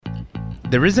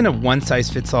There isn't a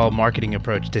one-size-fits-all marketing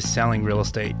approach to selling real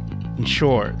estate. And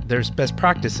sure, there's best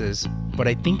practices, but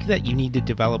I think that you need to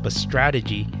develop a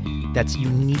strategy that's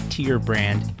unique to your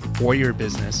brand or your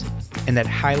business and that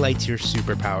highlights your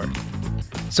superpower.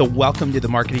 So welcome to the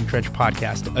Marketing Trench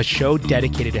Podcast, a show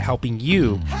dedicated to helping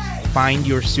you find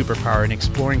your superpower and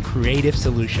exploring creative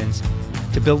solutions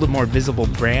to build a more visible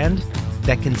brand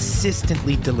that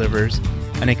consistently delivers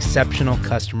an exceptional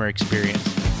customer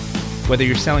experience. Whether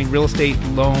you're selling real estate,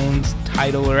 loans,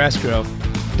 title, or escrow,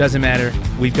 doesn't matter.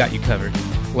 We've got you covered.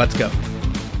 Let's go.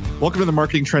 Welcome to the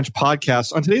Marketing Trench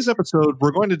Podcast. On today's episode,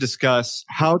 we're going to discuss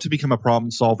how to become a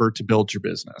problem solver to build your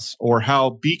business, or how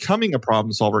becoming a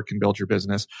problem solver can build your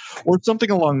business, or something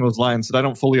along those lines that I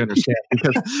don't fully understand.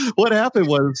 Because what happened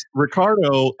was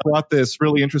Ricardo brought this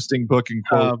really interesting book and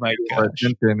quote. Oh my gosh.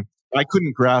 I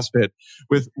couldn't grasp it.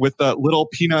 With that little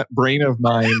peanut brain of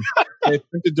mine, I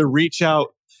attempted to reach out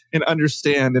and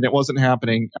understand, and it wasn't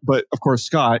happening. But of course,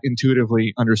 Scott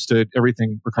intuitively understood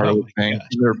everything Ricardo was saying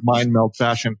in their mind meld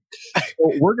fashion.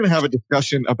 So we're going to have a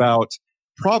discussion about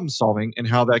problem solving and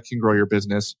how that can grow your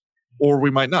business, or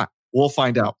we might not. We'll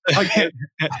find out.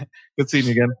 Good seeing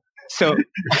you again. So,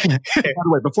 by the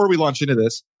way, before we launch into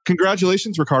this,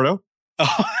 congratulations, Ricardo.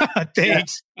 Oh,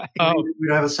 thanks. Yeah. We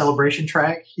don't have a celebration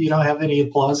track. You don't have any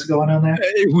applause going on there.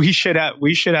 We should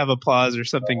have applause or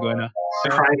something going on.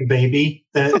 Crying baby.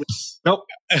 Nope.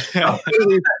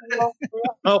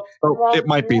 Oh, it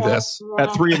might be this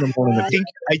at 3 a.m.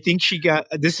 I think she got,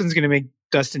 this one's going to make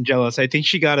Dustin jealous. I think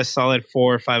she got a solid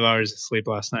 4 or 5 hours of sleep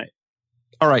last night.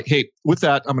 All right. Hey, with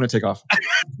that, I'm going to take off.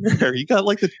 You got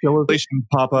like the civilization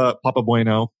Papa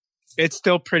Bueno. It's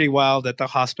still pretty wild that the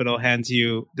hospital hands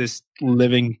you this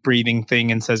living, breathing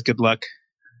thing and says, good luck.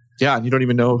 Yeah, and you don't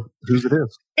even know whose it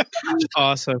is.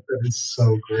 Awesome. It's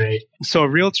so great. So a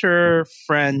realtor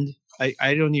friend,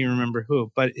 I don't even remember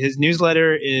who, but his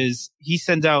newsletter is, he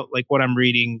sends out like what I'm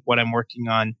reading, what I'm working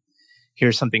on.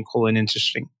 Here's something cool and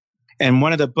interesting. And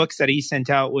one of the books that he sent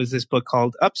out was this book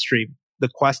called Upstream, The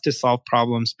Quest to Solve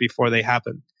Problems Before They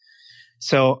Happen.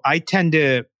 So I tend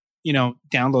to,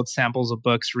 download samples of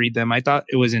books, read them. I thought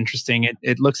it was interesting.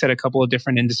 It looks at a couple of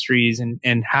different industries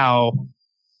and how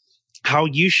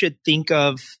you should think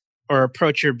of or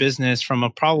approach your business from a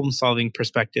problem-solving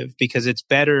perspective, because it's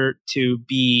better to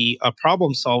be a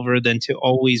problem solver than to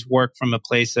always work from a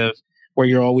place of where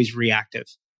you're always reactive.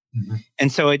 Mm-hmm.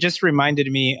 And so it just reminded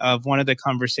me of one of the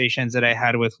conversations that I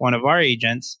had with one of our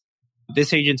agents.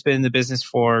 This agent's been in the business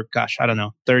for,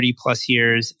 30 plus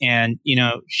years. And,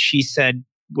 she said,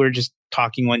 we're just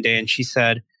talking one day and she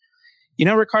said,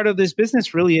 Ricardo, this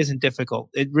business really isn't difficult.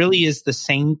 It really is the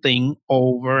same thing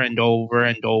over and over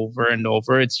and over and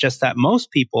over. It's just that most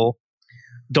people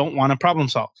don't want to problem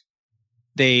solve.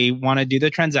 They want to do the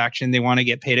transaction. They want to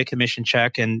get paid a commission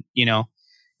check. And,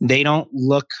 they don't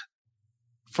look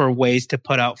for ways to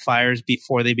put out fires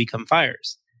before they become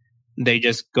fires. They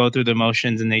just go through the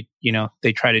motions and they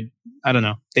try to,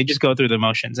 they just go through the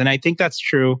motions. And I think that's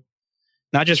true,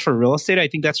 not just for real estate. I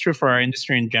think that's true for our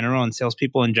industry in general and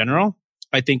salespeople in general.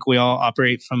 I think we all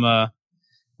operate from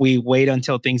we wait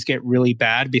until things get really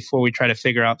bad before we try to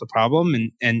figure out the problem.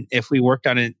 And if we worked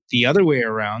on it the other way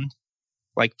around,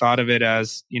 like thought of it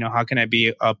as, how can I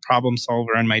be a problem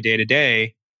solver in my day to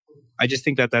day? I just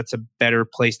think that that's a better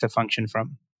place to function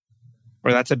from,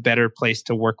 or that's a better place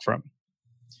to work from.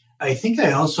 I think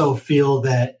I also feel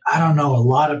that, a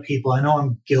lot of people, I know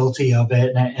I'm guilty of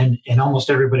it, and almost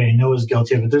everybody I know is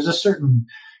guilty of it. There's a certain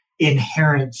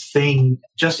inherent thing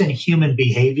just in human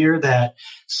behavior that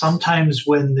sometimes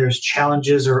when there's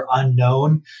challenges or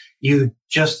unknown, you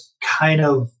just kind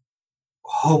of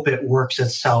hope it works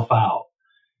itself out.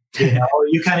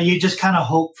 You just kind of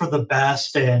hope for the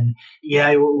best, and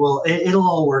it'll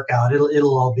all work out.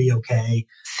 It'll all be okay.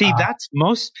 See, that's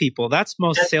most people. That's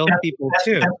most salespeople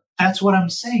too. That's what I'm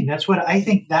saying. That's what I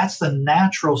think. That's the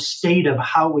natural state of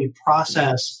how we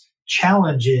process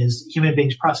challenges. Human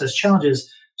beings process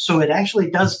challenges. So it actually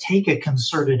does take a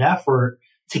concerted effort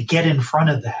to get in front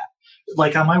of that.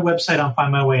 Like on my website on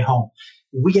Find My Way Home,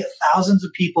 we get thousands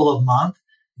of people a month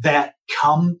that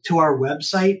come to our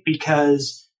website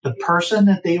because the person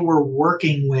that they were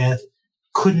working with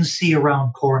couldn't see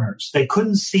around corners. They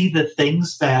couldn't see the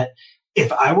things that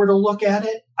if I were to look at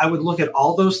it, I would look at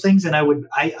all those things and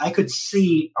I could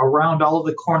see around all of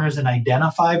the corners and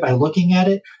identify by looking at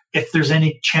it if there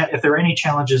are any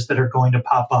challenges that are going to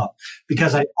pop up,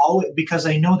 because I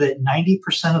know that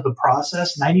 90% of the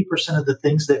process, 90% of the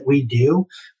things that we do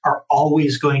are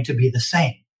always going to be the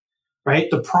same, right?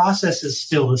 The process is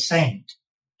still the same.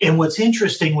 And what's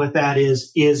interesting with that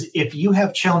is if you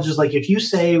have challenges, like if you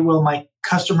say, well,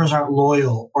 customers aren't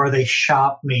loyal, or they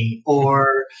shop me,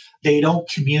 or they don't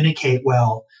communicate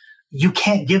well, you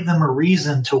can't give them a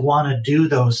reason to want to do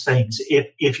those things.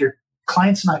 If your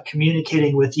client's not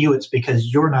communicating with you, it's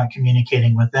because you're not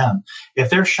communicating with them. If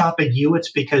they're shopping you,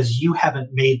 it's because you haven't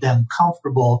made them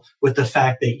comfortable with the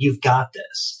fact that you've got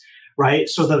this, right?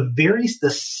 So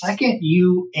the second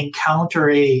you encounter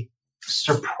a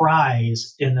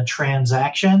surprise in the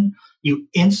transaction, you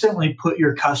instantly put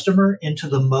your customer into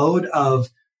the mode of,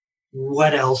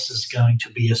 what else is going to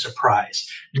be a surprise?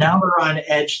 Now they're on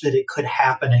edge that it could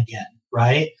happen again,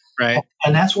 right? Right.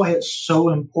 And that's why it's so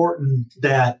important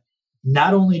that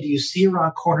not only do you see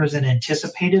around corners and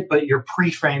anticipate it, but you're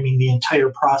pre-framing the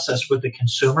entire process with the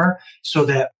consumer so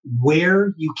that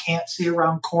where you can't see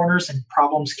around corners and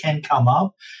problems can come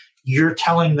up, you're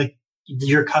telling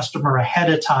your customer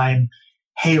ahead of time,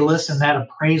 hey, listen, that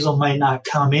appraisal might not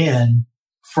come in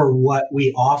for what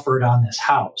we offered on this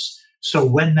house. So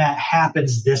when that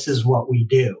happens, this is what we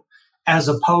do. As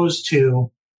opposed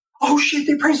to, oh shit,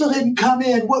 the appraisal didn't come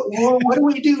in. What do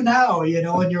we do now?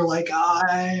 And you're like,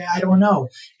 I don't know.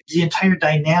 The entire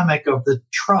dynamic of the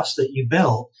trust that you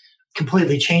build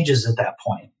completely changes at that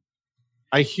point.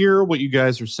 I hear what you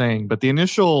guys are saying, but the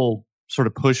initial sort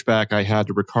of pushback I had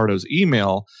to Ricardo's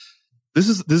email, this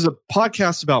is a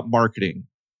podcast about marketing.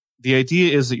 The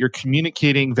idea is that you're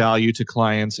communicating value to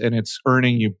clients and it's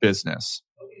earning you business.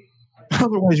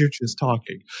 Otherwise, you're just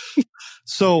talking.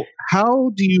 So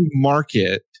how do you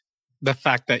market the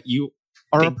fact that you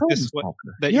are a problem solver?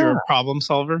 That you're a problem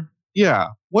solver? Yeah.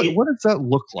 What does that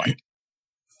look like?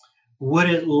 What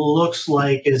it looks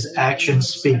like is actions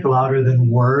speak louder than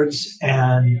words,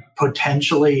 and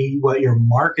potentially what you're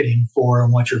marketing for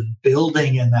and what you're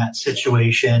building in that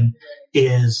situation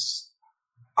is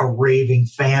a raving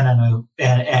fan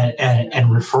and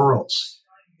referrals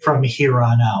from here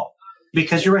on out.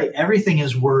 Because you're right, everything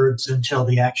is words until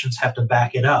the actions have to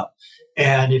back it up.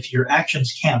 And if your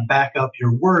actions can't back up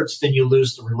your words, then you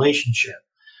lose the relationship.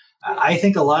 I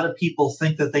think a lot of people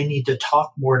think that they need to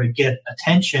talk more to get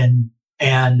attention.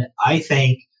 And I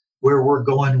think where we're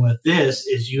going with this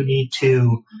is you need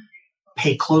to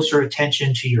pay closer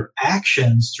attention to your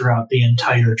actions throughout the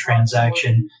entire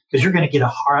transaction, because you're going to get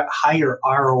a higher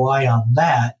ROI on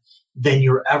that than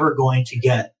you're ever going to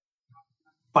get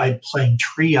by playing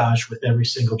triage with every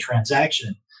single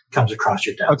transaction comes across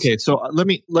your desk. Okay, so let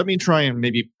me try and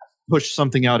maybe push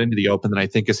something out into the open that I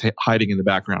think is hiding in the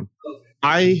background.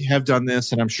 I have done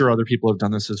this, and I'm sure other people have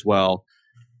done this as well.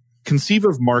 Conceive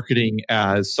of marketing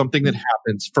as something that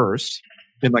happens first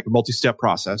in like a multi-step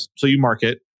process. So you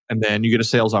market, and then you get a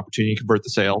sales opportunity, you convert the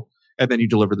sale, and then you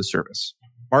deliver the service.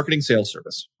 Marketing, sales,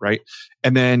 service, right?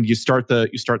 And then you start the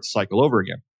cycle over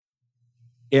again.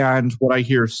 And what I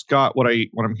hear, Scott, what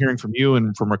I'm hearing from you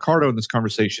and from Ricardo in this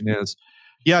conversation is,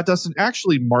 yeah, Dustin,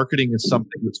 actually marketing is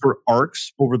something that sort of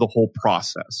arcs over the whole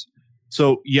process.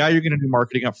 So yeah, you're going to do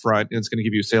marketing up front and it's going to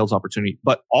give you a sales opportunity,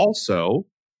 but also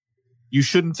you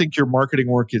shouldn't think your marketing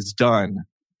work is done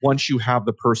once you have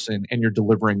the person and you're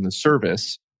delivering the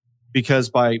service, because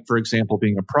by, for example,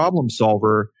 being a problem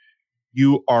solver,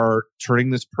 you are turning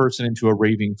this person into a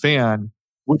raving fan,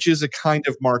 which is a kind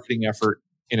of marketing effort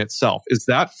in itself. Is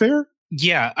that fair?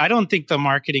 Yeah, I don't think the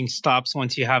marketing stops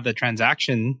once you have the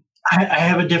transaction. I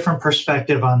have a different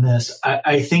perspective on this.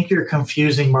 I think you're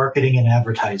confusing marketing and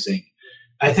advertising.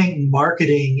 I think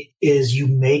marketing is you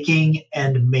making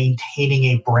and maintaining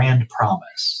a brand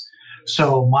promise.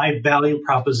 So my value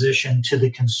proposition to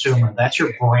the consumer, that's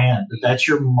your brand, that's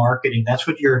your marketing, that's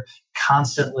what you're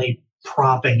constantly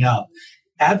propping up.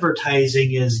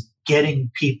 Advertising is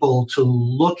getting people to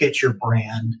look at your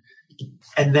brand.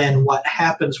 And then what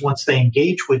happens once they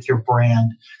engage with your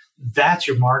brand, that's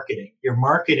your marketing. Your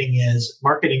marketing is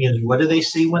what do they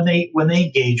see when they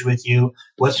engage with you?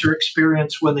 What's their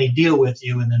experience when they deal with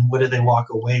you? And then what do they walk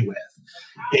away with?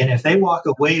 And if they walk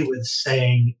away with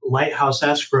saying Lighthouse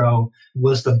Escrow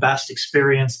was the best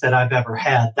experience that I've ever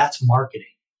had, that's marketing,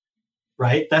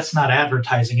 right? That's not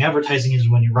advertising. Advertising is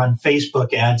when you run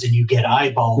Facebook ads and you get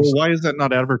eyeballs. Well, why is that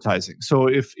not advertising? So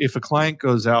if a client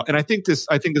goes out, and I think this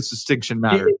distinction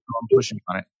matters. I'm pushing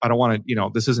on it. I don't want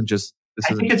to, this isn't just.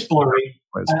 I think it's blurry.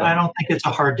 I don't think it's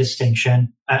a hard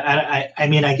distinction. I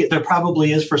mean, I get there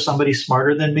probably is for somebody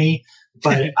smarter than me,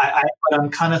 but I'm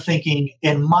kind of thinking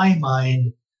in my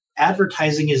mind,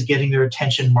 advertising is getting their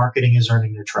attention, marketing is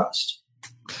earning their trust.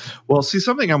 Well, see,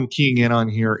 something I'm keying in on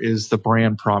here is the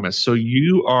brand promise. So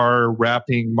you are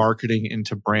wrapping marketing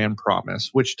into brand promise,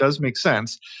 which does make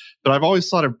sense. But I've always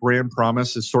thought of brand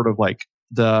promise as sort of like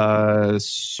the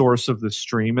source of the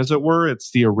stream, as it were.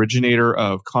 It's the originator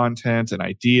of content and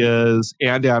ideas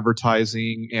and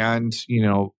advertising and,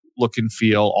 look and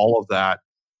feel, all of that.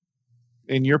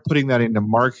 And you're putting that into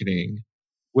marketing,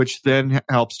 which then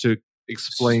helps to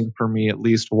explain for me at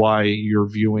least why you're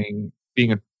viewing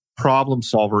being a problem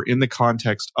solver in the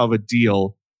context of a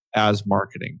deal as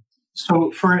marketing.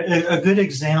 So for a good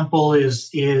example is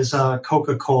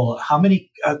Coca-Cola. How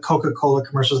many Coca-Cola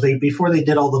commercials before they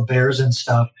did all the bears and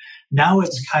stuff? Now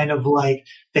it's kind of like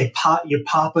you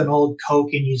pop an old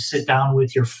Coke and you sit down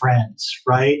with your friends,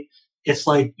 right? It's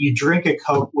like you drink a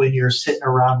Coke when you're sitting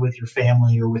around with your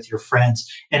family or with your friends.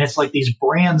 And it's like these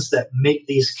brands that make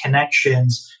these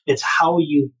connections. It's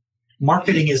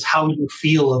marketing is how you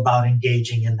feel about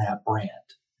engaging in that brand.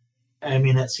 I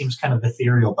mean, that seems kind of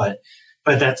ethereal, but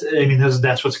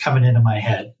that's what's coming into my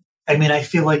head. I mean, I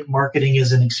feel like marketing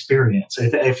is an experience.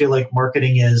 I feel like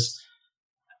marketing is,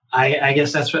 I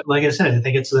guess that's what, like I said, I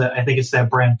think it's that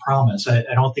brand promise. I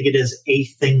don't think it is a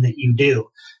thing that you do.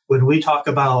 When we talk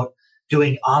about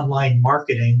doing online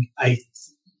marketing,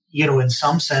 in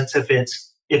some sense, if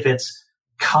it's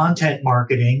content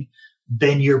marketing,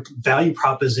 then your value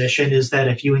proposition is that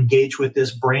if you engage with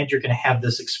this brand, you're going to have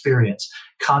this experience.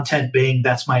 Content being,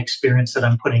 that's my experience that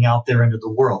I'm putting out there into the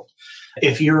world.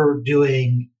 If you're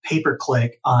doing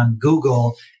pay-per-click on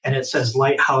Google and it says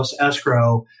Lighthouse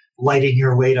Escrow, lighting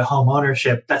your way to home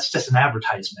ownership, that's just an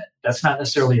advertisement. That's not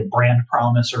necessarily a brand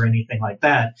promise or anything like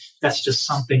that. That's just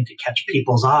something to catch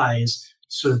people's eyes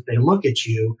so that they look at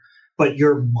you. But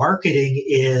your marketing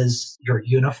is your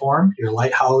uniform, your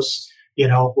Lighthouse,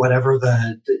 whatever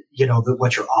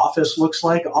what your office looks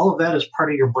like. All of that is part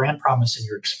of your brand promise and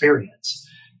your experience.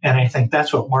 And I think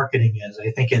that's what marketing is. I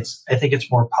think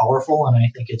it's more powerful, and I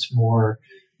think it's more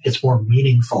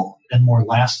meaningful and more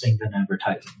lasting than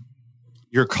advertising.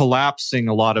 You're collapsing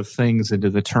a lot of things into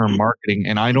the term marketing,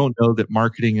 and I don't know that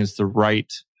marketing is the right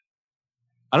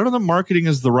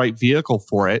vehicle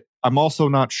for it. I'm also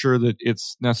not sure that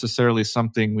it's necessarily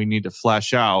something we need to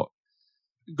flesh out.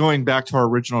 Going back to our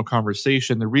original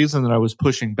conversation, the reason that I was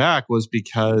pushing back was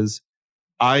because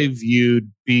I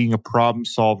viewed being a problem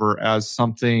solver as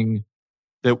something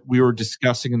that we were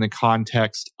discussing in the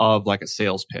context of like a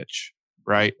sales pitch,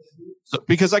 right? So,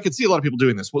 because I could see a lot of people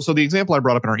doing this. Well, so the example I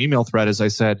brought up in our email thread is I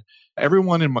said,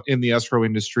 everyone in the escrow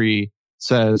industry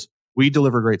says, we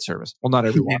deliver great service. Well, not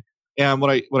everyone. And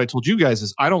what I told you guys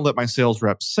is I don't let my sales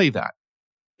reps say that.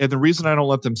 And the reason I don't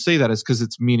let them say that is because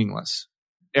it's meaningless.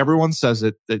 Everyone says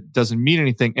it, that doesn't mean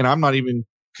anything. And I'm not even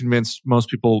convinced most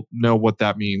people know what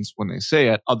that means when they say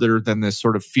it, other than this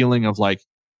sort of feeling of like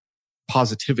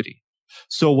positivity.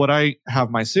 So what I have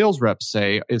my sales reps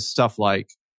say is stuff like,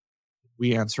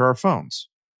 we answer our phones.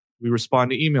 We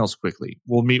respond to emails quickly.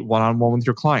 We'll meet one-on-one with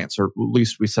your clients, or at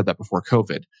least we said that before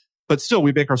COVID. But still,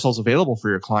 we make ourselves available for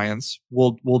your clients.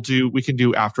 We can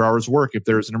do after hours work if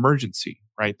there's an emergency,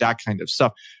 right? That kind of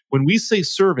stuff. When we say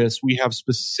service, we have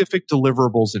specific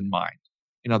deliverables in mind,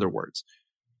 in other words.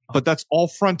 But that's all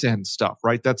front end stuff,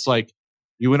 right? That's like,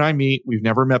 you and I meet, we've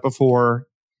never met before.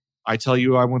 I tell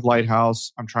you I'm with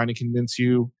Lighthouse. I'm trying to convince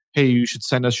you, hey, you should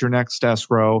send us your next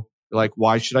escrow. You're like,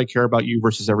 why should I care about you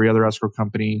versus every other escrow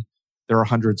company? There are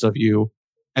hundreds of you.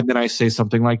 And then I say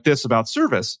something like this about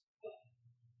service.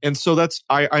 And so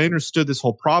I understood this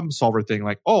whole problem solver thing,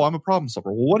 like, oh, I'm a problem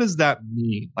solver. Well, what does that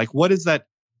mean? Like, what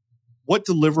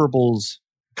deliverables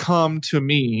come to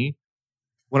me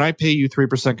when I pay you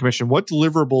 3% commission? What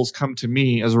deliverables come to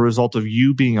me as a result of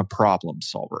you being a problem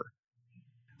solver?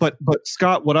 But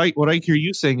Scott, what I hear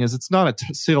you saying is it's not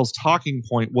a sales talking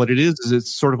point. What it is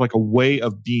it's sort of like a way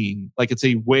of being, like it's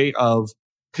a way of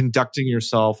conducting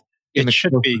yourself in the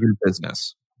course of your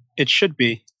business. It should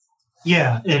be.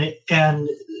 Yeah, and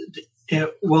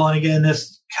again,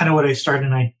 this kind of what I started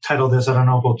and I titled this. I don't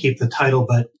know if we'll keep the title,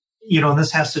 but and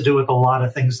this has to do with a lot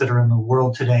of things that are in the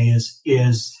world today. Is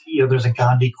there's a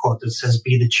Gandhi quote that says,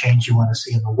 "Be the change you want to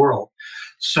see in the world."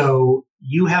 So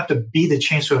you have to be the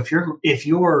change. So if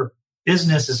your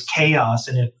business is chaos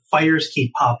and if fires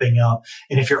keep popping up,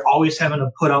 and if you're always having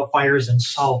to put out fires and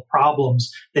solve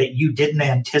problems that you didn't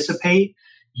anticipate,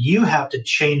 you have to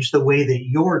change the way that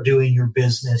you're doing your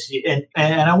business. And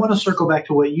I want to circle back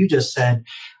to what you just said.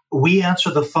 We answer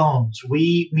the phones.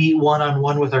 We meet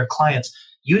one-on-one with our clients.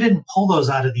 You didn't pull those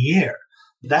out of the air.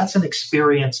 That's an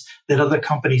experience that other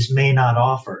companies may not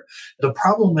offer. The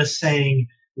problem is saying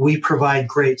we provide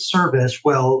great service.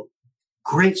 Well,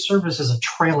 great service is a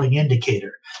trailing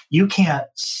indicator. You can't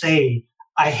say,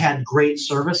 I had great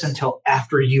service until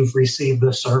after you've received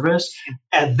the service.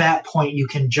 At that point, you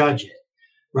can judge it.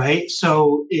 right?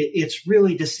 So it's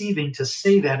really deceiving to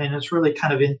say that, and it's really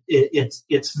kind of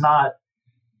it's not.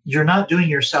 You're not doing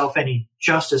yourself any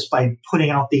justice by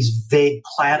putting out these vague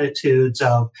platitudes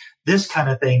of this kind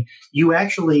of thing. You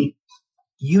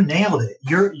nailed it.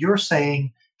 You're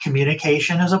saying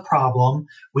communication is a problem.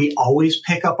 We always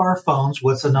pick up our phones.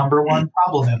 What's the number one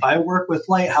problem? If I work with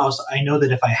Lighthouse, I know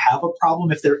that if I have a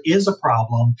problem, if there is a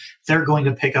problem, they're going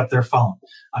to pick up their phone.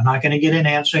 I'm not going to get an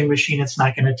answering machine. It's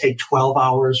not going to take 12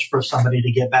 hours for somebody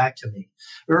to get back to me,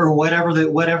 or whatever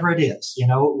it is,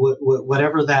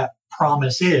 whatever that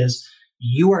promise is.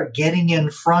 You are getting in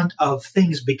front of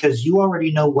things because you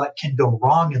already know what can go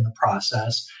wrong in the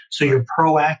process. So you're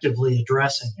proactively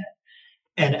addressing it.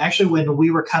 And actually, when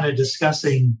we were kind of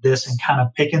discussing this and kind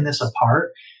of picking this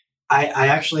apart, I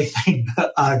actually think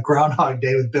Groundhog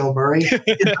Day with Bill Murray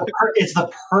is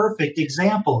the perfect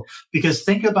example, because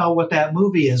think about what that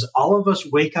movie is. All of us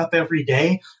wake up every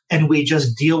day and we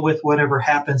just deal with whatever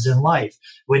happens in life.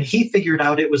 When he figured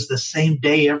out it was the same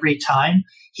day every time,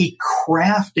 he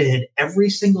crafted every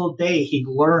single day. He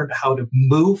learned how to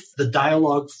move the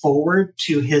dialogue forward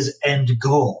to his end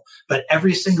goal. But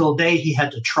every single day he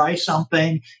had to try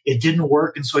something. It didn't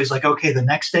work. And so he's like, okay, the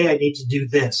next day I need to do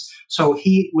this. So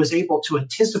he was able to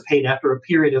anticipate after a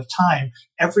period of time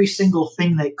every single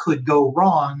thing that could go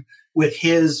wrong with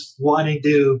his wanting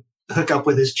to hook up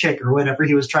with his chick or whatever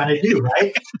he was trying to do,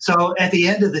 right? So at the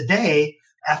end of the day,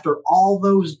 after all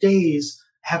those days,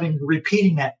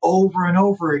 repeating that over and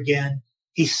over again,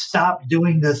 he stopped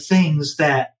doing the things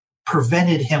that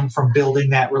prevented him from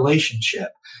building that relationship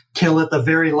till at the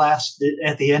very last,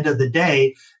 at the end of the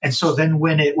day. And so then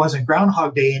when it wasn't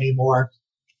Groundhog Day anymore,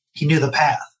 he knew the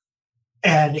path.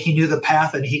 And he knew the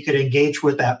path, and he could engage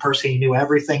with that person. He knew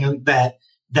everything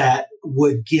that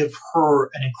would give her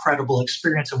an incredible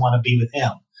experience and want to be with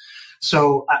him.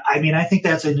 So, I mean, I think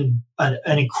that's an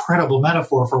incredible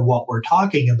metaphor for what we're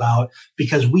talking about,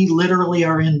 because we literally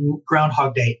are in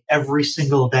Groundhog Day every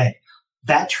single day.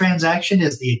 That transaction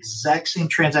is the exact same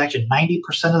transaction. 90%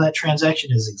 of that transaction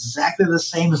is exactly the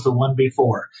same as the one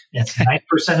before. And it's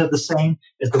 90% of the same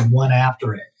as the one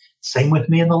after it. Same with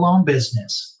me in the loan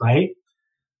business, right?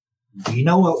 We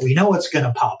know what's going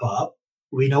to pop up.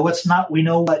 We know what's not. We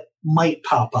know what might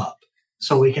pop up,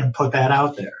 so we can put that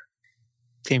out there.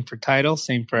 Same for title.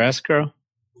 Same for escrow.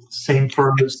 Same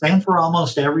for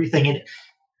almost everything. And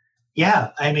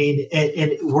yeah, I mean,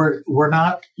 we're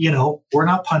not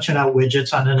punching out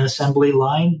widgets on an assembly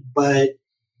line, but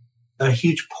a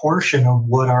huge portion of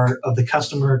of the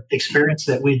customer experience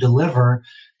that we deliver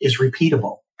is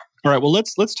repeatable. All right. Well,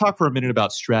 let's talk for a minute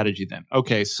about strategy then.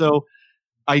 Okay, so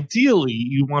ideally,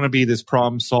 you want to be this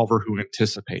problem solver who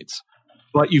anticipates,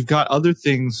 but you've got other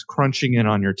things crunching in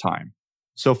on your time.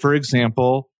 So, for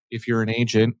example, if you're an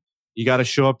agent, you got to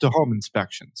show up to home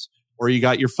inspections, or you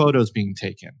got your photos being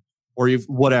taken, or you've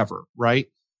whatever, right?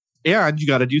 And you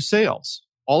got to do sales.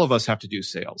 All of us have to do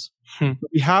sales.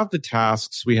 We have the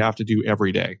tasks we have to do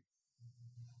every day.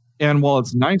 And while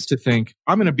it's nice to think,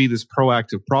 I'm going to be this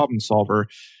proactive problem solver,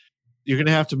 you're going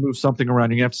to have to move something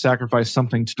around. You're going to have to sacrifice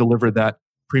something to deliver that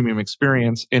premium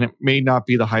experience. And it may not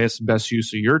be the highest and best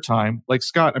use of your time. Like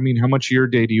Scott, I mean, how much of your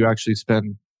day do you actually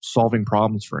spend solving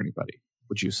problems for anybody,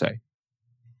 would you say?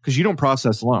 Because you don't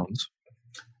process loans.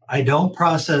 I don't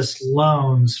process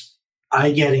loans.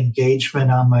 I get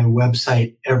engagement on my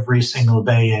website every single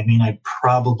day. I mean, I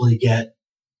probably get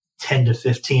 10 to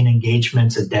 15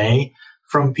 engagements a day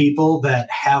from people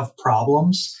that have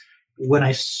problems. When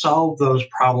I solve those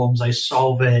problems, I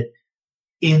solve it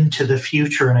into the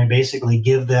future, and I basically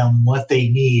give them what they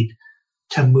need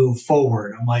to move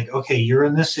forward. I'm like, okay, you're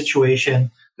in this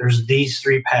situation. There's these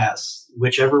three paths.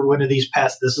 Whichever one of these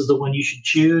paths, this is the one you should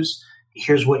choose.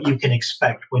 Here's what you can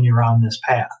expect when you're on this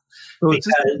path. So it's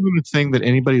the thing that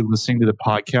anybody listening to the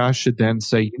podcast should then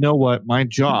say, you know what, my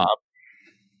job,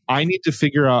 I need to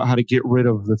figure out how to get rid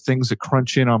of the things that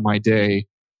crunch in on my day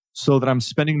so that I'm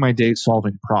spending my day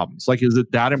solving problems. Like, is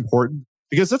it that important?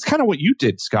 Because that's kind of what you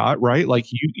did, Scott, right? Like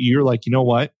you're like, you know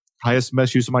what? Highest and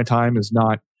best use of my time is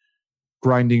not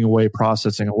grinding away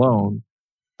processing a loan.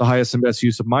 The highest and best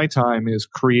use of my time is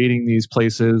creating these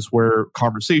places where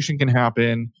conversation can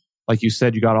happen. Like you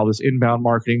said, you got all this inbound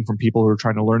marketing from people who are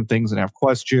trying to learn things and have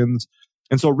questions.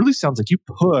 And so it really sounds like you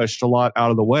pushed a lot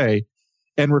out of the way.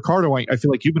 And Ricardo, I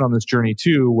feel like you've been on this journey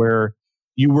too, where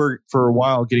you were for a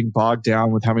while getting bogged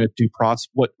down with having to do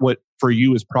what for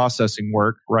you is processing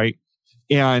work, right?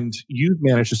 And you've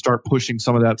managed to start pushing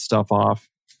some of that stuff off.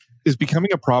 Is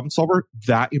becoming a problem solver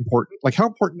that important? Like, how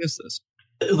important is this?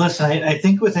 Listen, I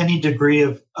think with any degree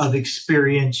of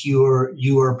experience, you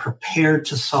are prepared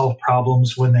to solve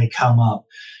problems when they come up.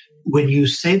 when you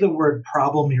say the word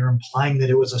problem, you're implying that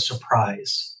it was a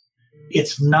surprise.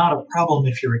 It's not a problem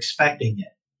if you're expecting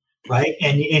it, right?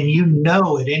 And you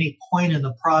know at any point in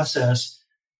the process,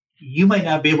 you might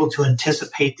not be able to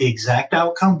anticipate the exact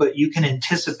outcome, but you can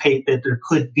anticipate that there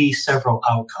could be several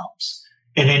outcomes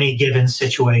in any given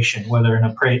situation, whether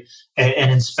an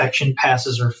inspection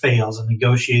passes or fails, a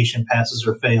negotiation passes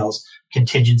or fails,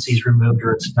 contingencies removed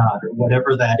or it's not, or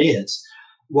whatever that is.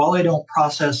 While I don't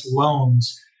process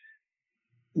loans,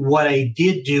 what I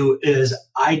did do is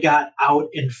I got out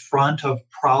in front of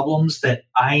problems that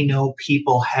I know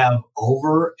people have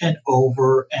over and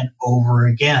over and over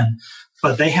again,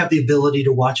 but they have the ability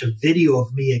to watch a video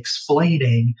of me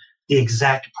explaining the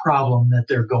exact problem that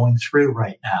they're going through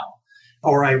right now.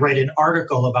 Or I write an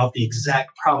article about the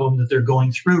exact problem that they're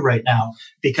going through right now,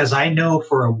 because I know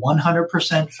for a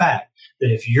 100% fact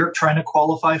that if you're trying to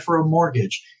qualify for a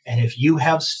mortgage and if you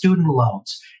have student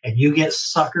loans and you get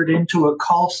suckered into a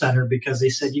call center because they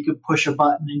said you could push a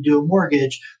button and do a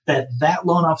mortgage, that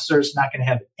loan officer is not going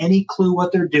to have any clue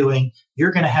what they're doing.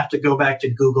 You're going to have to go back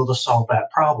to Google to solve that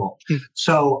problem.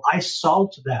 So I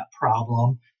solved that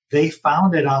problem. They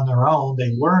found it on their own.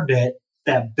 They learned it.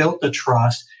 That built the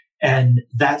trust. And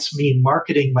that's me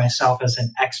marketing myself as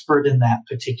an expert in that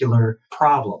particular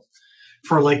problem.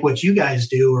 For like what you guys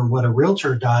do or what a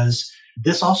realtor does,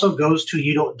 this also goes to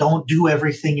you don't do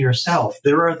everything yourself.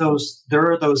 There are those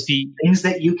things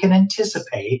that you can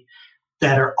anticipate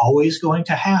that are always going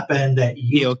to happen that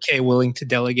you be willing to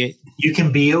delegate. You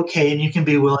can be okay and you can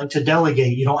be willing to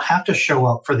delegate. You don't have to show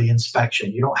up for the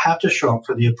inspection. You don't have to show up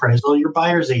for the appraisal. Your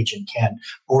buyer's agent can,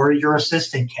 or your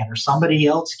assistant can, or somebody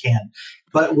else can.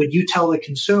 But when you tell the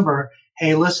consumer,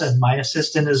 hey, listen, my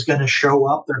assistant is going to show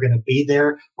up. They're going to be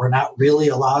there. We're not really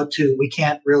we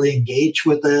can't really engage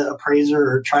with the appraiser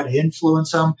or try to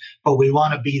influence them, but we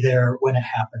want to be there when it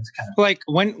happens. Kind of like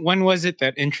when was it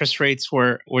that interest rates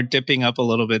were dipping up a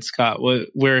little bit, Scott?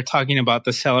 We're talking about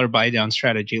the seller buy down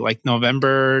strategy, like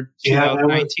November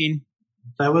 2019?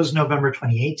 That was November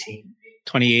 2018.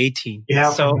 2018.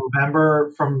 Yeah, so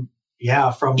from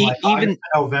even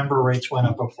November, rates went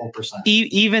up a full percent.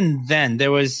 Even then,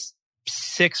 there was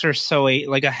 6 or so,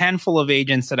 like a handful of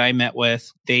agents that I met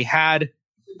with. They had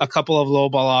a couple of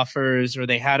lowball offers, or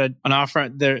they had an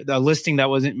offer, the listing that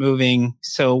wasn't moving.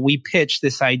 So we pitched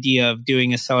this idea of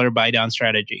doing a seller buy down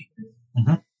strategy.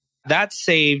 Mm-hmm. That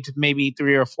saved maybe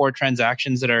 3 or 4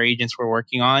 transactions that our agents were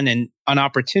working on, and an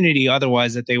opportunity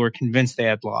otherwise that they were convinced they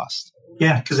had lost.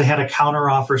 Yeah, because they had a counter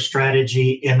offer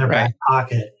strategy in their back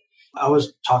pocket. I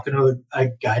was talking to a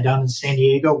guy down in San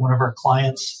Diego, one of our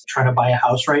clients trying to buy a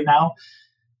house right now.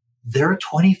 There are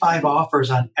 25 offers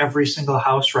on every single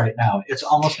house right now. It's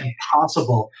almost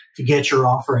impossible to get your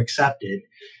offer accepted.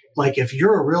 Like if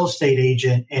you're a real estate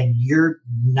agent and you're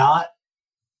not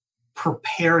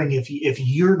preparing, if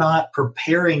you're not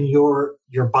preparing your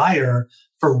buyer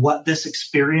for what this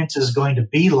experience is going to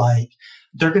be like,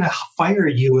 they're going to fire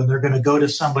you and they're going to go to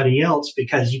somebody else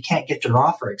because you can't get your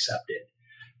offer accepted.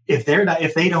 If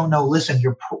they don't know, listen,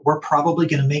 we're probably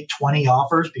going to make 20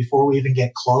 offers before we even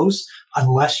get close,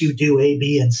 unless you do A,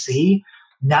 B, and C.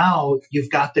 Now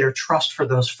you've got their trust for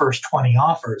those first 20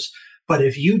 offers. But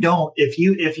if you don't, if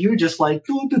you're just like,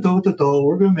 we're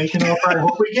going to make an offer, I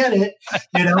hope we get it,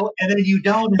 and then you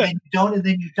don't, and then you don't, and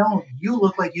then you don't, you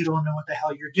look like you don't know what the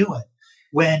hell you're doing.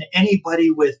 When anybody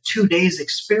with 2 days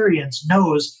experience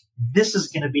knows this is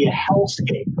going to be a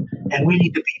hellscape and we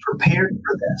need to be prepared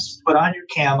for this. Put on your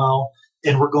camo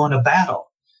and we're going to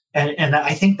battle. And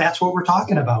I think that's what we're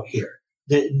talking about here.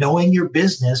 That knowing your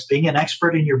business, being an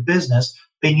expert in your business,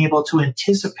 being able to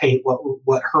anticipate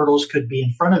what hurdles could be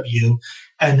in front of you,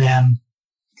 and then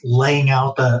laying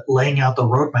out the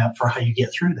roadmap for how you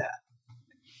get through that.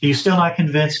 Are you still not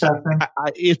convinced, Dustin?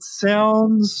 It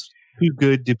sounds too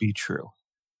good to be true.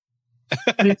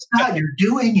 But it's not. You're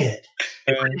doing it.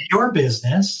 It's your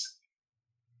business.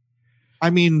 I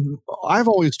mean, I've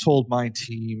always told my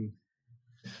team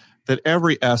that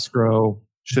every escrow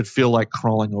should feel like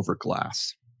crawling over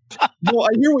glass. Well, I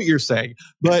hear what you're saying,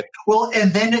 but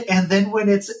and then when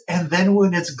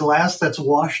it's glass that's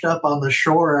washed up on the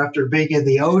shore after being in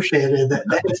the ocean, and then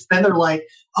they're like,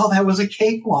 "Oh, that was a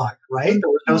cakewalk, right? There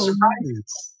was no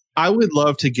surprises." I would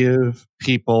love to give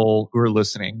people who are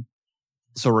listening.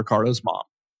 So Ricardo's mom,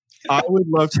 I would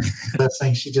love to. That's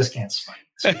saying she just can't smile.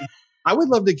 I would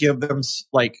love to give them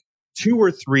like 2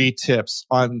 or 3 tips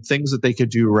on things that they could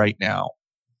do right now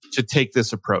to take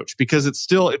this approach, because it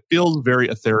feels very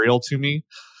ethereal to me.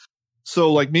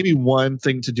 So like maybe one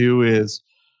thing to do is,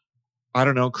 I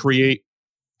don't know, create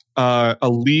a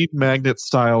lead magnet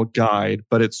style guide,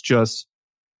 but it's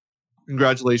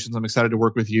congratulations. I'm excited to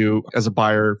work with you as a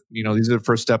buyer. These are the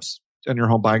first steps in your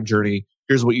home buying journey.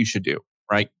 Here's what you should do,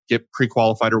 right? Get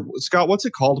pre-qualified. Or Scott, what's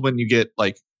it called when you get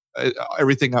like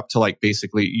everything up to like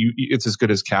basically it's as good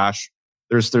as cash?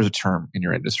 There's a term in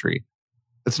your industry.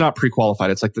 It's not pre-qualified.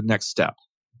 It's like the next step.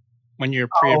 When you're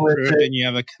pre-approved and you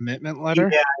have a commitment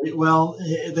letter? Yeah, well,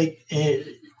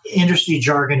 industry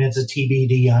jargon, it's a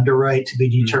TBD, underwrite to be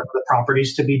determined, the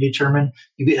properties to be determined.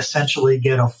 You essentially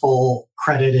get a full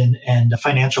credit and a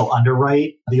financial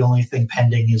underwrite. The only thing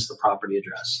pending is the property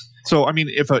address. So, I mean,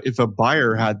 if a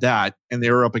buyer had that and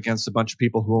they were up against a bunch of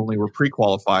people who only were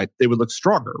pre-qualified, they would look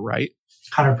stronger, right?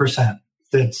 100%.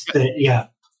 Yeah.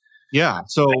 Yeah.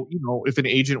 So, if an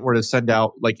agent were to send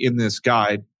out, like in this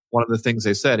guide, one of the things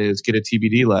they said is get a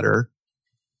TBD letter.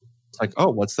 It's like, oh,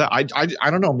 what's that? I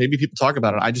don't know. Maybe people talk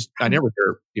about it. I never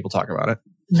hear people talk about it.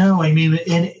 No, I mean,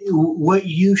 and what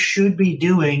you should be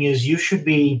doing is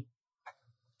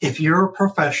if you're a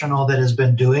professional that has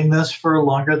been doing this for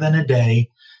longer than a day,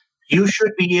 you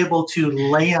should be able to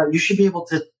lay out, you should be able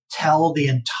to tell the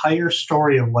entire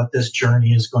story of what this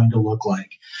journey is going to look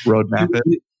like. Roadmap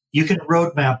it. You can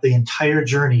roadmap the entire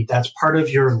journey. That's part of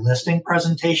your listing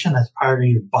presentation. That's part of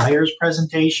your buyer's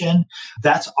presentation.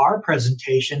 That's our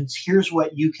presentations. Here's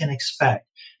what you can expect.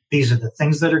 These are the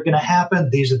things that are going to happen.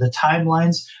 These are the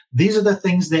timelines. These are the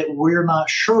things that we're not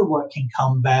sure what can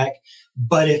come back.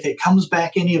 But if it comes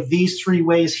back any of these three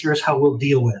ways, here's how we'll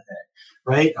deal with it,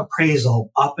 right?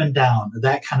 Appraisal, up and down,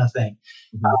 that kind of thing.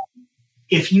 Mm-hmm.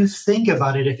 If you think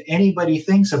about it, if anybody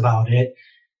thinks about it,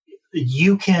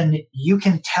 you can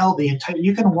tell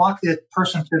you can walk the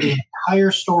person through the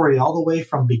entire story all the way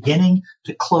from beginning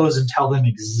to close and tell them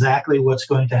exactly what's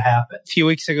going to happen. A few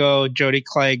weeks ago, Jody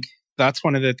Clegg, that's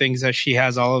one of the things that she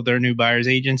has all of their new buyers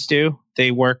agents do.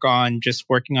 They working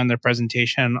on their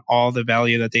presentation, all the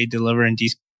value that they deliver and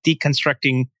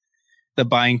deconstructing the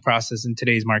buying process in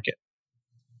today's market.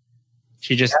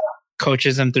 She just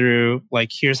coaches them through, like,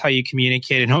 here's how you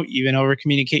communicate and don't even over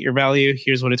communicate your value.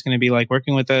 Here's what it's going to be like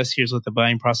working with us. Here's what the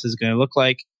buying process is going to look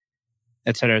like,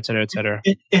 et cetera, et cetera, et cetera.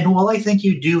 And while I think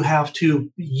you do have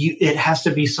to, it has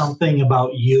to be something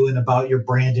about you and about your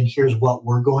brand. And here's what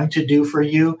we're going to do for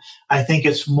you. I think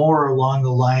it's more along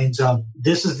the lines of,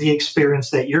 this is the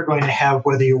experience that you're going to have,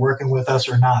 whether you're working with us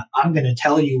or not. I'm going to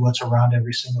tell you what's around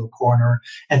every single corner.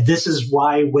 And this is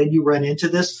why when you run into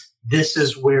this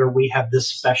is where we have this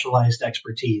specialized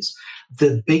expertise.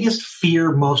 The biggest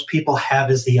fear most people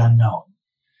have is the unknown.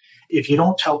 If you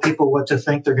don't tell people what to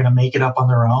think, they're going to make it up on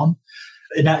their own.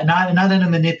 Not in a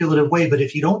manipulative way, but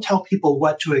if you don't tell people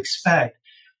what to expect,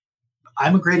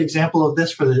 I'm a great example of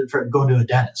this for going to a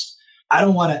dentist. I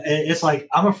don't want to, it's like,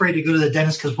 I'm afraid to go to the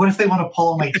dentist because what if they want to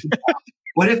pull my teeth out?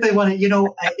 What if they want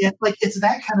to, it's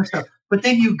that kind of stuff. But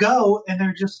then you go and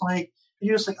you're just like,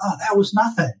 oh, that was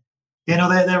nothing.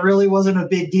 That really wasn't a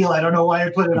big deal. I don't know why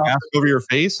I put it on. Mask over your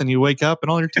face and you wake up and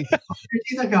all your teeth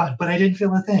are gone, but I didn't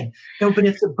feel a thing. No, but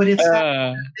it's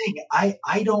that thing.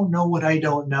 I don't know what I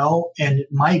don't know. And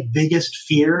my biggest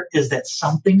fear is that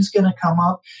something's going to come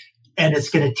up and it's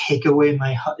going to take away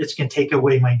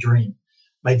my dream.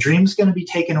 My dream's going to be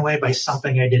taken away by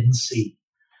something I didn't see.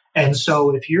 And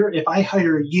so if I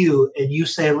hire you and you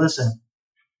say, listen,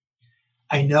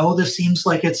 I know this seems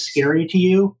like it's scary to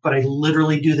you, but I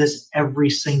literally do this every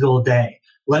single day.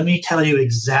 Let me tell you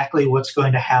exactly what's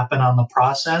going to happen on the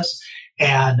process.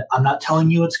 And I'm not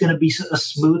telling you it's going to be a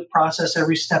smooth process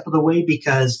every step of the way,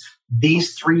 because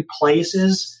these three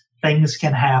places, things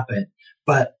can happen.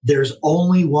 But there's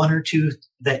only one or two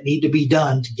that need to be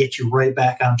done to get you right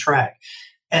back on track.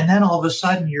 And then all of a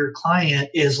sudden your client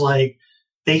is like,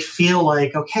 they feel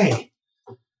like, okay,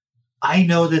 I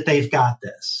know that they've got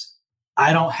this.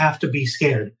 I don't have to be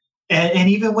scared. And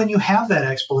even when you have that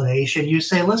explanation, you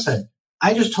say, listen,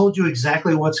 I just told you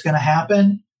exactly what's going to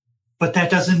happen, but that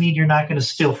doesn't mean you're not going to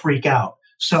still freak out.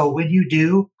 So when you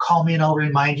do, call me and I'll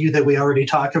remind you that we already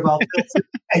talked about this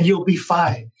and you'll be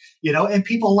fine. And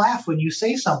people laugh when you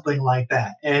say something like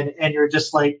that. And you're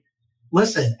just like,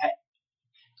 listen,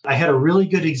 I had a really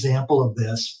good example of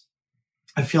this.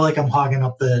 I feel like I'm hogging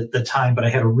up the time, but I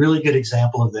had a really good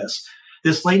example of this.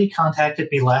 This lady contacted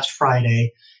me last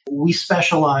Friday. We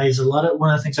specialize, one of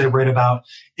the things I write about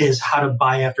is how to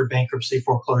buy after bankruptcy,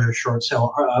 foreclosure, short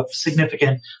sale,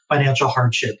 significant financial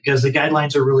hardship, because the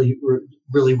guidelines are really,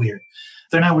 really weird.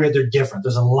 They're not weird, they're different.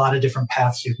 There's a lot of different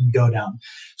paths you can go down.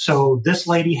 So this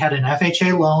lady had an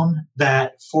FHA loan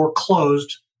that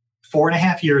foreclosed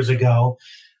 4.5 years ago.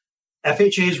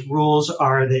 FHA's rules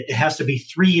are that it has to be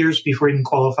 3 years before you can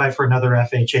qualify for another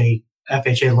FHA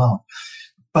loan.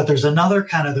 But there's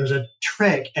a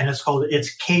trick, and it's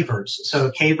CAVRs.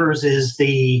 So CAVRs is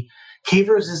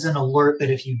KVERS is an alert that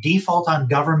if you default on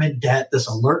government debt, this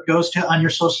alert goes on your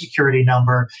Social Security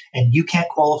number, and you can't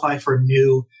qualify for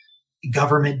new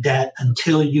government debt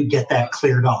until you get that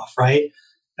cleared off, right?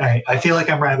 All right, I feel like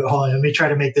I'm rabbit holing. Let me try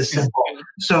to make this simple.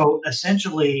 So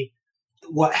essentially,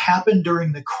 what happened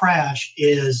during the crash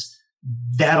is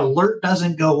that alert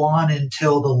doesn't go on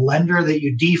until the lender that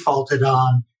you defaulted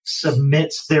on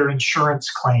submits their insurance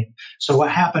claim. So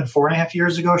what happened 4.5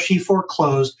 years ago, she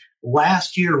foreclosed.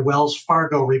 Last year, Wells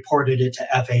Fargo reported it to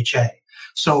FHA.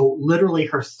 So literally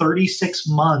her 36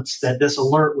 months that this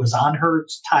alert was on her,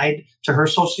 tied to her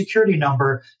Social Security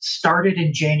number, started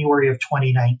in January of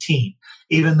 2019,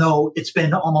 even though it's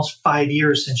been almost 5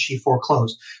 years since she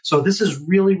foreclosed. So this is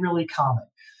really, really common.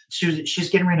 She's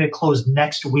getting ready to close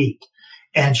next week.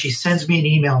 And she sends me an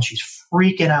email and she's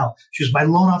freaking out. She goes, my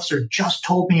loan officer just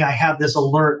told me I have this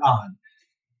alert on.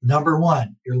 Number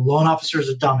one, your loan officer is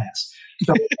a dumbass.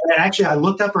 So and actually, I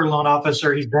looked up her loan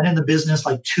officer. He's been in the business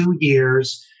like 2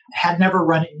 years, had never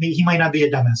run. He might not be a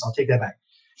dumbass. I'll take that back.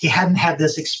 He hadn't had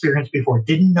this experience before,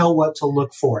 didn't know what to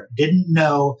look for, didn't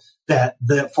know that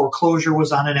the foreclosure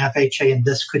was on an FHA and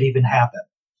this could even happen.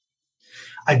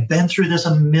 I've been through this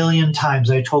a million times.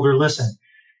 I told her, listen,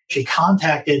 she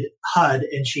contacted HUD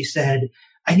and she said,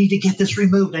 I need to get this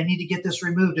removed. I need to get this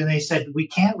removed. And they said, we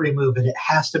can't remove it. It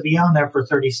has to be on there for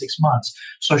 36 months.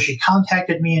 So she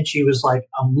contacted me and she was like,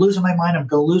 I'm losing my mind. I'm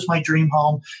going to lose my dream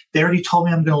home. They already told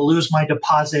me I'm going to lose my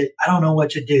deposit. I don't know what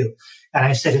to do. And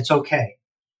I said, it's okay.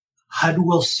 HUD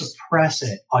will suppress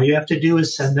it. All you have to do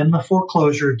is send them the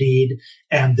foreclosure deed.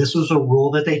 And this was a rule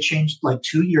that they changed like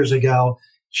 2 years ago.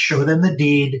 Show them the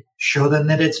deed, show them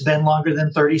that it's been longer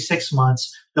than 36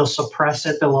 months. They'll suppress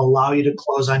it. They'll allow you to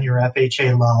close on your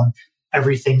FHA loan.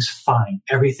 Everything's fine.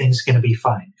 Everything's going to be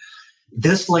fine.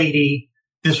 This lady,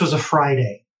 this was a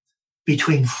Friday.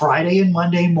 Between Friday and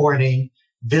Monday morning,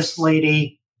 this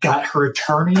lady got her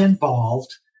attorney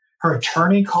involved. Her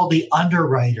attorney called the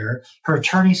underwriter. Her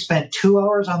attorney spent 2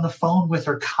 hours on the phone with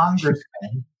her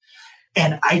congressman.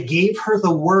 And I gave her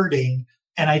the wording.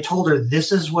 And I told her,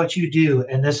 this is what you do,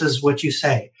 and this is what you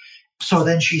say. So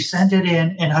then she sent it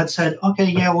in, and HUD said, okay,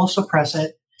 yeah, we'll suppress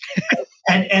it.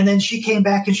 and then she came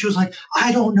back, and she was like,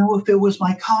 I don't know if it was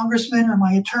my congressman or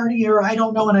my attorney, or I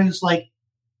don't know. And I was like,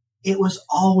 it was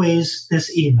always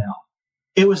this email.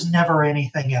 It was never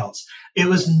anything else. It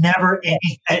was never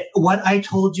any. What I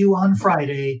told you on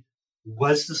Friday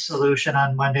was the solution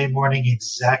on Monday morning,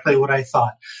 exactly what I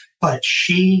thought. But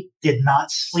she did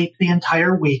not sleep the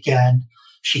entire weekend.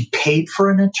 She paid for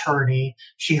an attorney.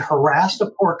 She harassed a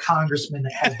poor congressman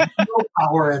that had no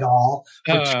power at all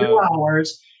for 2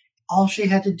 hours. All she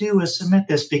had to do was submit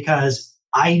this because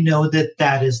I know that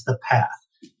that is the path.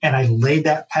 And I laid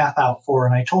that path out for her.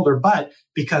 And I told her, but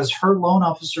because her loan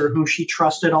officer, who she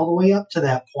trusted all the way up to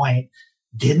that point,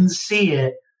 didn't see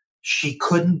it, she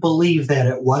couldn't believe that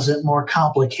it wasn't more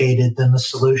complicated than the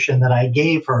solution that I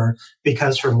gave her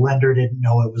because her lender didn't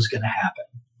know it was going to happen.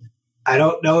 I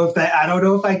don't know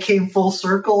if I came full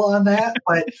circle on that,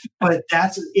 but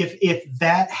that's if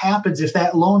that happens, if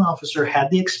that loan officer had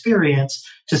the experience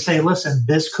to say, listen,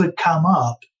 this could come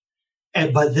up,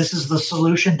 but this is the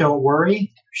solution, don't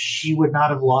worry, she would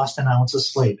not have lost an ounce of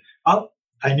sleep. Oh,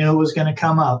 I knew it was going to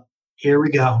come up. Here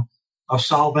we go. I'll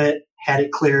solve it. Had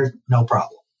it cleared, no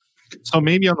problem. So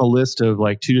maybe on the list of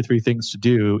like 2 to 3 things to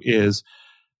do is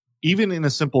even in a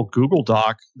simple Google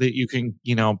Doc that you can,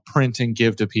 print and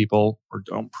give to people, or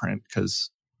don't print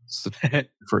because it's the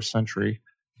first century.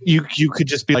 You could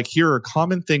just be like, here are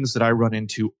common things that I run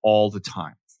into all the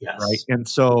time. Yes. Right. And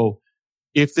so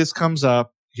if this comes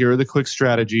up, here are the quick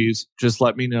strategies. Just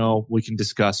let me know. We can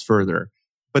discuss further.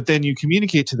 But then you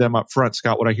communicate to them up front.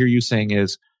 Scott, what I hear you saying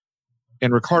is,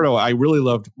 and Ricardo, I really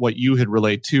loved what you had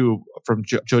relayed too from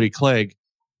Jody Clegg.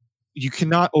 You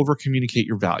cannot over communicate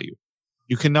your value.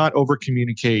 You cannot over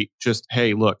communicate just,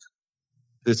 hey, look,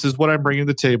 this is what I'm bringing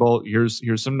to the table. Here's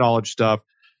some knowledge stuff.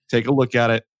 Take a look at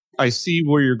it. I see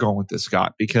where you're going with this,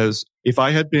 Scott, because if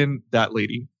I had been that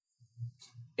lady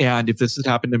and if this had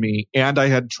happened to me and I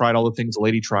had tried all the things the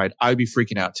lady tried, I'd be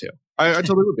freaking out too. I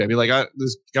totally would be. I'd be like,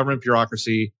 this government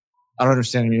bureaucracy, I don't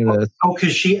understand any of this. Oh,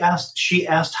 because she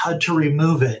asked HUD to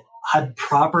remove it. HUD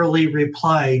properly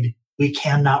replied, we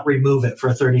cannot remove it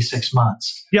for 36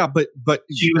 months. Yeah, but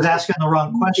she was asking the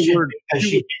wrong question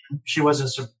because she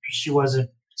wasn't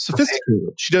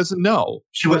sophisticated. She doesn't know.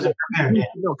 She wasn't prepared.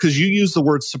 No, because you use the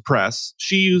word suppress.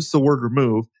 She used the word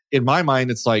remove. In my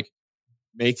mind, it's like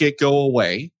make it go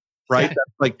away, right?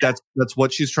 That's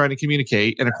what she's trying to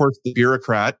communicate. And of course, the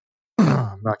bureaucrat.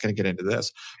 I'm not going to get into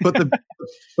this, but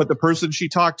the person she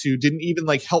talked to didn't even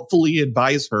like helpfully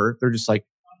advise her. They're just like,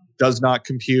 does not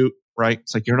compute, right?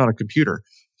 It's like, you're not a computer.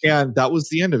 And that was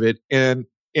the end of it. And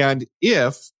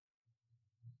if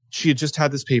she had just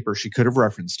had this paper, she could have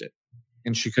referenced it.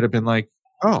 And she could have been like,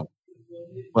 oh,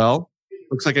 well,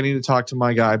 looks like I need to talk to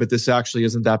my guy, but this actually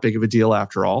isn't that big of a deal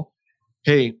after all.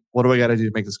 Hey, what do I got to do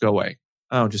to make this go away?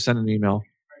 Oh, just send an email.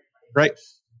 Right?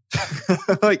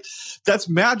 Like, that's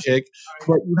magic,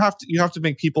 but you have to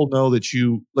make people know that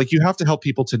you have to help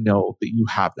people to know that you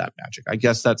have that magic. I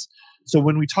guess that's, so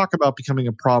when we talk about becoming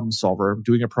a problem solver,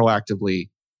 doing it proactively,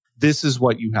 this is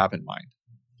what you have in mind.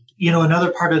 You know,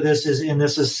 another part of this is, and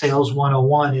this is sales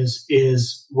 101,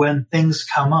 is when things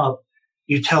come up,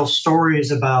 you tell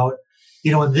stories about,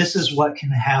 you know, and this is what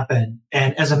can happen.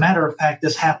 And as a matter of fact,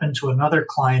 this happened to another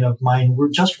client of mine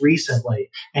just recently,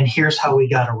 and here's how we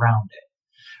got around it.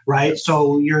 Right.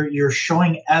 So you're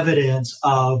showing evidence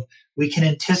of, we can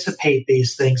anticipate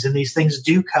these things, and these things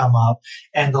do come up.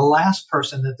 And the last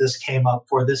person that this came up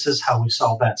for, this is how we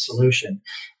solve that solution.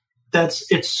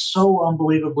 It's so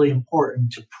unbelievably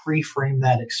important to pre-frame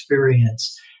that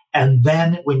experience. And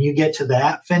then when you get to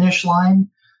that finish line,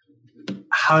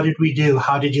 how did we do?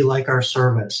 How did you like our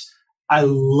service? I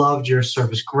loved your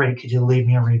service. Great. Could you leave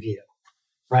me a review?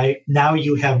 Right. Now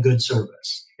you have good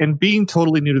service. And being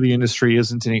totally new to the industry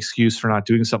isn't an excuse for not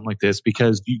doing something like this,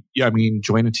 because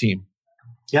join a team.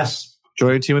 Yes.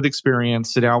 Join a team with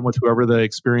experience, sit down with whoever the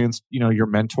experienced, your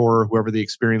mentor, whoever the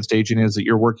experienced agent is that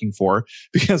you're working for,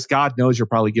 because God knows you're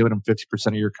probably giving them 50%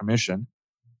 of your commission,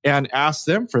 and ask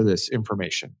them for this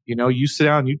information. You sit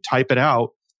down, you type it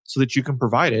out so that you can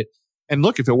provide it. And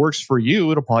look, if it works for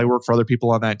you, it'll probably work for other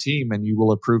people on that team, and you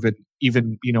will have proven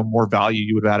even, more value.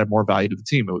 You would have added more value to the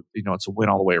team. It's a win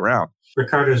all the way around.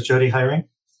 Ricardo, is Jody hiring?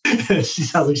 She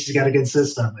sounds like she's got a good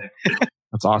system there.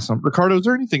 That's awesome. Ricardo, is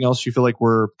there anything else you feel like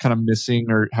we're kind of missing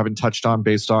or haven't touched on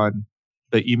based on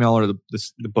the email or the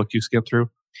book you skipped through?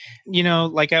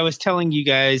 Like I was telling you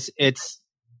guys,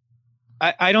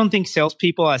 I don't think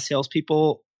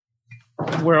salespeople,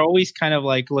 we're always kind of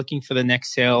like looking for the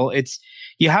next sale.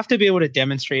 You have to be able to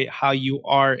demonstrate how you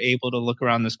are able to look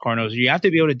around those corners. You have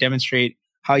to be able to demonstrate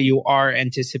how you are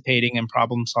anticipating and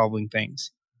problem solving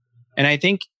things. And I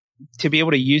think to be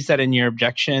able to use that in your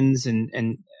objections and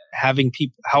helping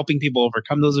people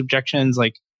overcome those objections,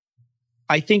 like,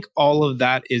 I think all of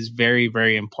that is very,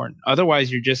 very important.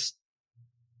 Otherwise, you're just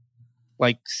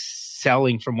like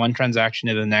selling from one transaction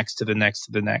to the next, to the next,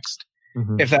 to the next.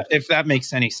 Mm-hmm. If that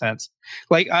makes any sense.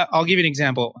 Like, I'll give you an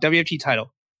example. WFG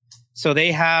Title. So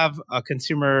they have a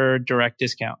consumer direct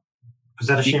discount. Is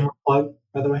that a shameless plug,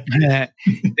 by the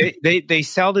way? They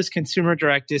sell this consumer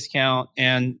direct discount,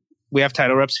 and we have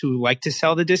title reps who like to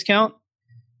sell the discount.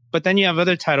 But then you have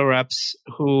other title reps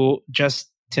who, just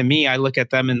to me, I look at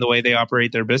them in the way they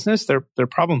operate their business. They're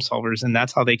problem solvers, and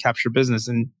that's how they capture business.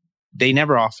 And they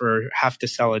never have to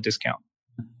sell a discount.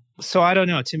 So I don't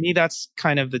know. To me, that's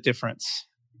kind of the difference.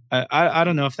 I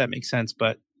don't know if that makes sense,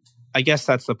 but I guess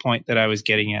that's the point that I was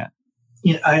getting at.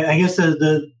 Yeah, I guess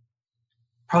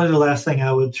probably the last thing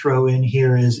I would throw in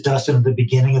here is, Dustin, at the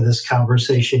beginning of this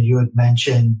conversation, you had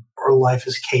mentioned our life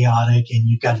is chaotic and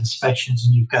you've got inspections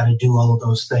and you've got to do all of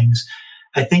those things.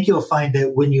 I think you'll find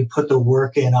that when you put the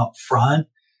work in up front,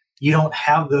 you don't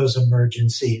have those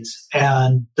emergencies.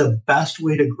 And the best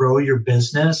way to grow your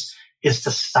business is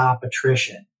to stop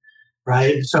attrition.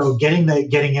 Right. So getting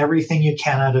everything you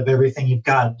can out of everything you've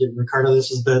got. Ricardo,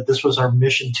 this was our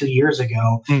mission 2 years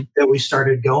ago that we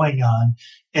started going on,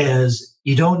 is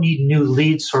you don't need new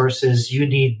lead sources. You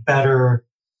need better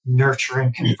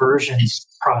nurturing conversions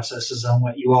processes on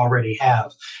what you already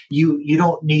have. You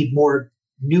don't need more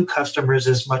new customers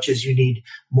as much as you need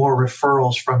more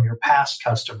referrals from your past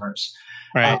customers.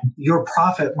 Right. Your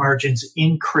profit margins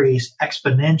increase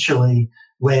exponentially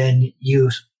when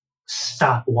you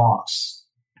stop loss.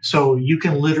 So you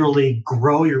can literally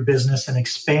grow your business and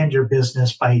expand your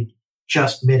business by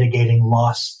just mitigating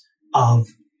loss of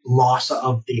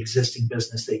the existing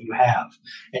business that you have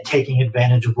and taking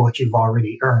advantage of what you've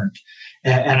already earned.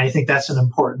 And I think that's an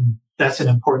important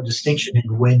distinction.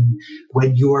 And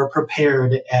when you are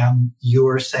prepared and you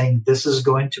are saying this is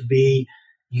going to be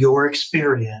your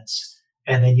experience,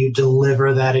 and then you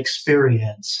deliver that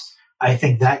experience, I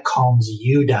think that calms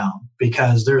you down,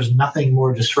 because there's nothing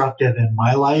more disruptive in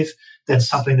my life than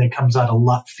something that comes out of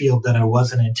left field that I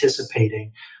wasn't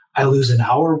anticipating. I lose an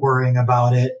hour worrying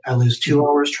about it. I lose 2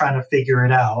 hours trying to figure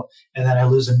it out. And then I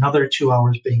lose another 2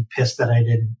 hours being pissed that I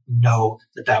didn't know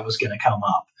that was going to come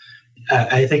up.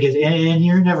 I think and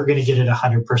you're never going to get it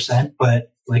 100%.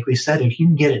 But like we said, if you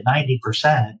can get it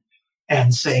 90%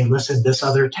 and say, listen, this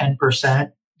other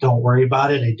 10%, don't worry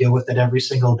about it. I deal with it every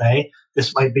single day.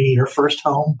 This might be your first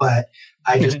home, but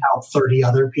I just helped 30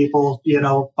 other people,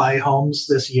 buy homes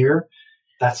this year.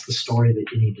 That's the story that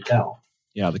you need to tell.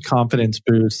 Yeah, the confidence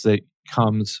boost that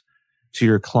comes to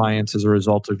your clients as a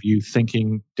result of you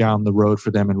thinking down the road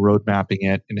for them and road mapping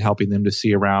it and helping them to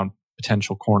see around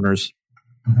potential corners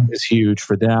is huge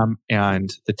for them,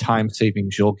 and the time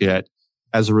savings you'll get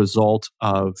as a result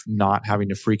of not having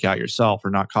to freak out yourself or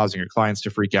not causing your clients to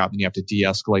freak out and you have to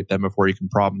de-escalate them before you can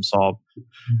problem solve.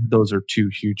 Those are two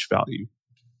huge value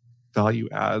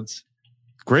adds.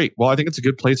 Great. Well, I think it's a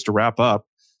good place to wrap up.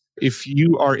 If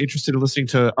you are interested in listening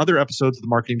to other episodes of the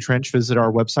Marketing Trench, visit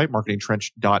our website,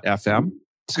 marketingtrench.fm.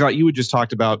 Scott, you had just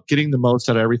talked about getting the most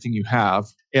out of everything you have.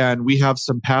 And we have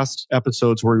some past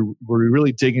episodes where we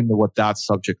really dig into what that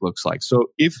subject looks like.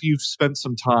 So if you've spent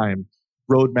some time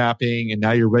road mapping and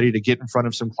now you're ready to get in front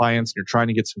of some clients and you're trying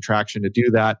to get some traction to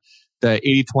do that, the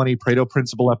 80-20 Pareto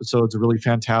Principle episode is a really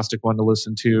fantastic one to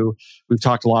listen to. We've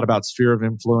talked a lot about sphere of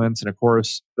influence. And of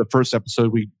course, the first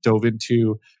episode we dove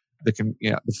into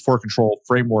the 4 control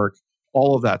framework.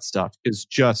 All of that stuff is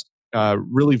just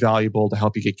really valuable to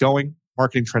help you get going.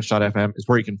 MarketingTrench.fm is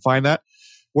where you can find that.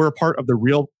 We're a part of the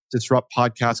Real Disrupt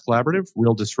Podcast Collaborative.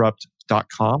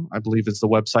 RealDisrupt.com, I believe, is the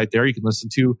website there. You can listen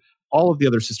to all of the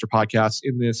other sister podcasts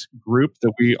in this group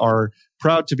that we are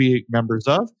proud to be members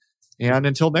of. And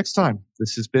until next time,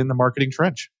 this has been the Marketing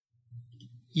Trench.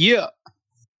 Yeah.